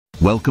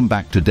Welcome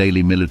back to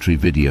Daily Military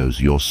Videos,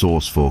 your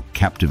source for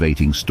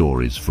captivating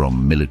stories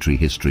from military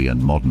history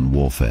and modern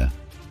warfare.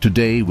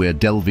 Today we're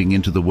delving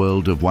into the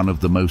world of one of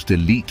the most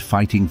elite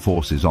fighting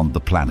forces on the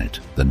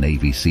planet, the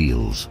Navy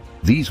SEALs.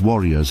 These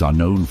warriors are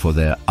known for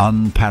their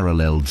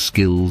unparalleled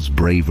skills,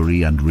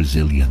 bravery and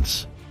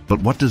resilience. But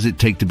what does it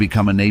take to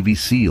become a Navy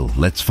SEAL?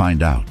 Let's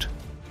find out.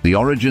 The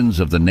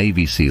origins of the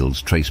Navy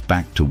SEALs trace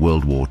back to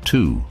World War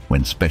II,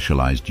 when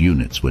specialized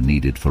units were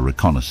needed for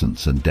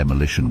reconnaissance and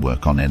demolition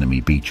work on enemy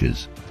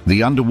beaches.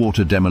 The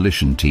Underwater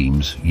Demolition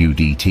Teams,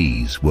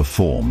 UDTs, were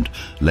formed,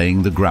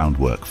 laying the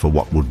groundwork for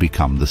what would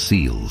become the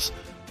SEALs.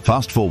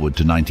 Fast forward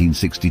to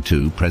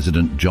 1962,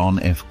 President John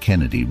F.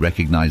 Kennedy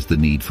recognized the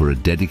need for a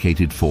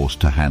dedicated force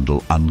to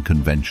handle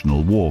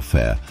unconventional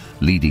warfare,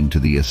 leading to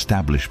the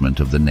establishment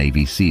of the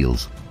Navy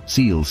SEALs.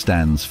 SEAL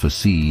stands for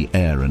sea,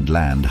 air and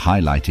land,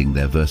 highlighting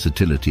their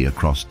versatility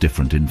across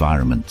different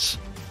environments.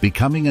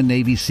 Becoming a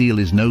Navy SEAL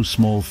is no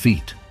small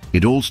feat.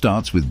 It all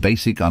starts with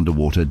Basic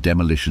Underwater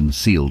Demolition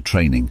SEAL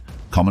training,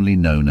 commonly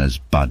known as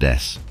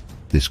BUD-S.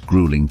 This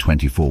grueling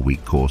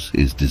 24-week course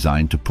is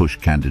designed to push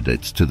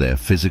candidates to their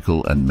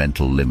physical and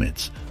mental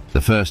limits. The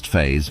first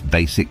phase,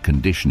 basic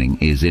conditioning,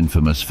 is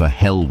infamous for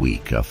Hell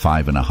Week, a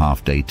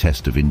 5.5-day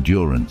test of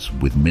endurance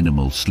with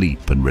minimal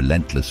sleep and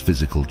relentless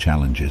physical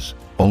challenges.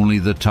 Only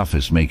the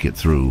toughest make it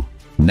through.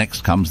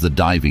 Next comes the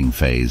diving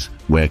phase,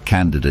 where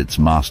candidates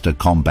master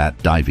combat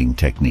diving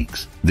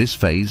techniques. This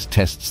phase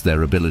tests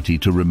their ability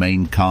to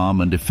remain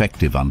calm and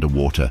effective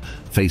underwater,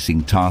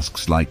 facing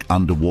tasks like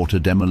underwater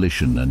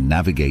demolition and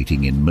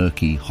navigating in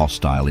murky,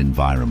 hostile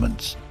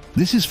environments.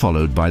 This is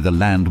followed by the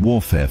land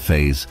warfare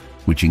phase,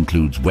 which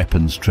includes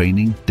weapons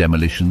training,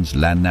 demolitions,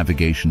 land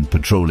navigation,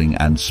 patrolling,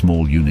 and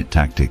small unit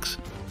tactics.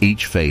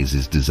 Each phase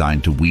is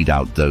designed to weed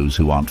out those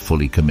who aren't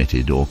fully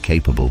committed or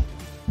capable.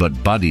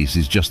 But Buddies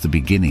is just the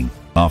beginning.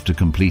 After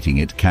completing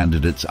it,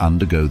 candidates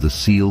undergo the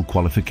SEAL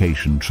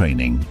Qualification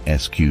Training,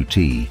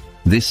 SQT.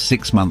 This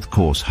 6-month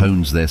course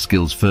hones their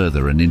skills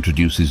further and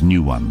introduces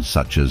new ones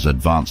such as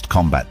advanced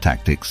combat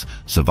tactics,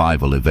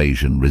 survival,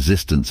 evasion,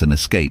 resistance and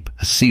escape,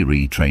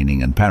 SERE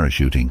training and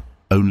parachuting.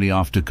 Only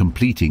after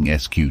completing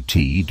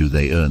SQT do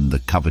they earn the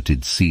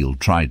coveted SEAL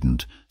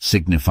Trident,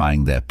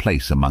 signifying their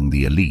place among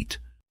the elite.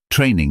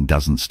 Training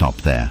doesn't stop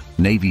there.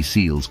 Navy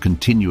SEALs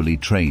continually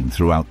train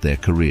throughout their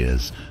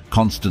careers,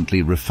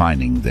 constantly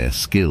refining their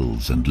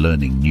skills and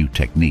learning new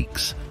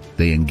techniques.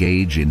 They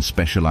engage in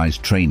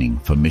specialized training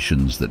for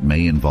missions that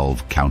may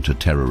involve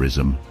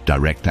counter-terrorism,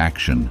 direct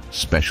action,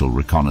 special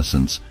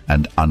reconnaissance,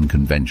 and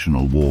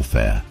unconventional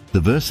warfare. The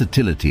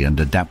versatility and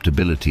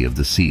adaptability of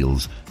the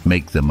SEALs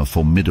make them a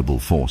formidable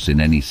force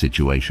in any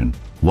situation.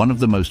 One of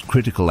the most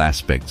critical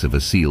aspects of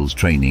a SEAL's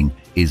training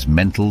is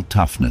mental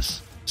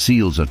toughness.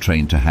 SEALs are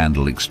trained to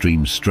handle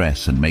extreme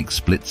stress and make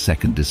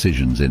split-second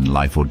decisions in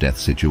life-or-death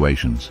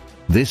situations.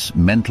 This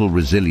mental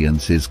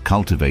resilience is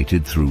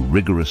cultivated through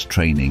rigorous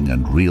training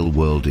and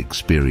real-world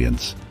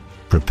experience,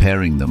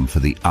 preparing them for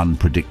the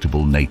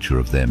unpredictable nature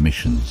of their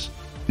missions.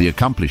 The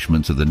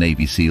accomplishments of the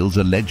Navy SEALs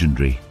are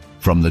legendary.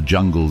 From the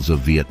jungles of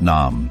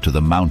Vietnam to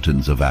the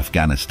mountains of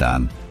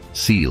Afghanistan,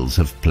 SEALs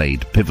have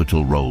played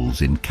pivotal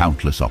roles in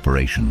countless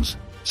operations.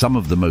 Some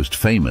of the most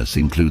famous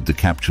include the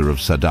capture of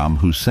Saddam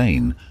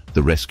Hussein,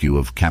 the rescue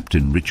of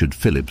Captain Richard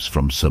Phillips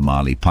from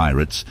Somali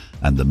pirates,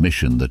 and the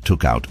mission that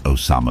took out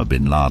Osama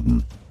bin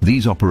Laden.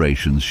 These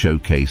operations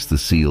showcase the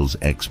SEALs'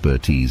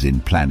 expertise in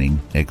planning,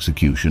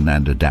 execution,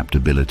 and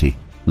adaptability.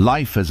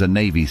 Life as a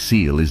Navy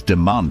SEAL is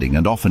demanding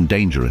and often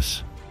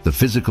dangerous. The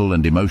physical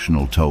and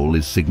emotional toll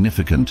is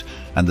significant,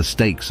 and the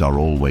stakes are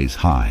always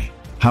high.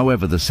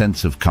 However, the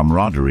sense of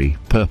camaraderie,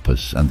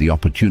 purpose, and the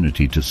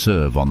opportunity to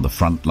serve on the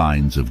front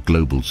lines of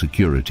global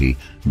security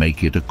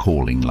make it a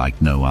calling like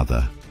no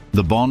other.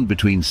 The bond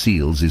between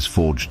SEALs is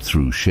forged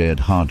through shared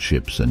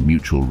hardships and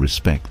mutual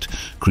respect,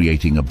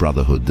 creating a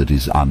brotherhood that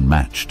is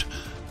unmatched.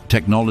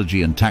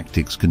 Technology and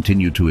tactics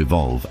continue to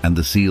evolve, and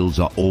the SEALs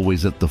are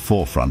always at the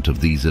forefront of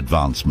these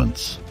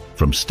advancements.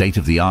 From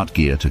state-of-the-art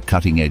gear to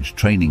cutting-edge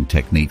training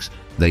techniques,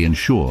 they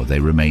ensure they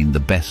remain the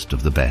best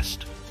of the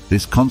best.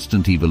 This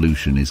constant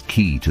evolution is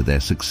key to their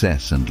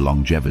success and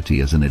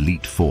longevity as an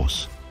elite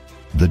force.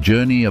 The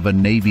journey of a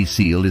Navy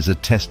SEAL is a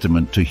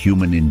testament to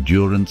human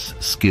endurance,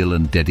 skill,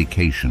 and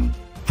dedication.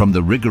 From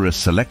the rigorous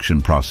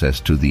selection process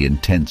to the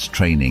intense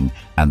training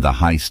and the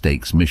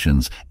high-stakes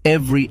missions,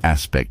 every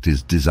aspect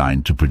is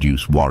designed to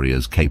produce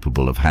warriors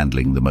capable of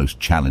handling the most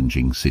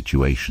challenging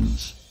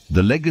situations.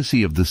 The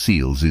legacy of the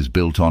SEALs is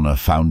built on a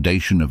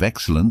foundation of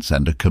excellence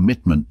and a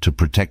commitment to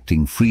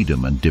protecting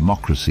freedom and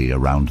democracy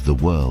around the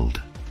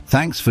world.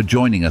 Thanks for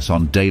joining us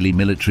on Daily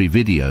Military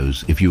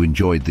Videos. If you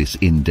enjoyed this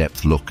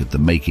in-depth look at the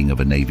making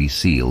of a Navy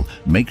SEAL,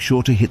 make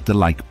sure to hit the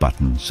like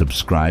button,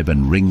 subscribe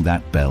and ring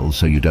that bell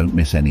so you don't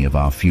miss any of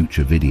our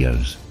future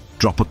videos.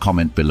 Drop a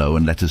comment below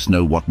and let us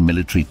know what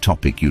military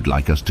topic you'd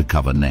like us to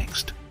cover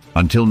next.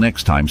 Until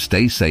next time,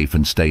 stay safe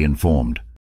and stay informed.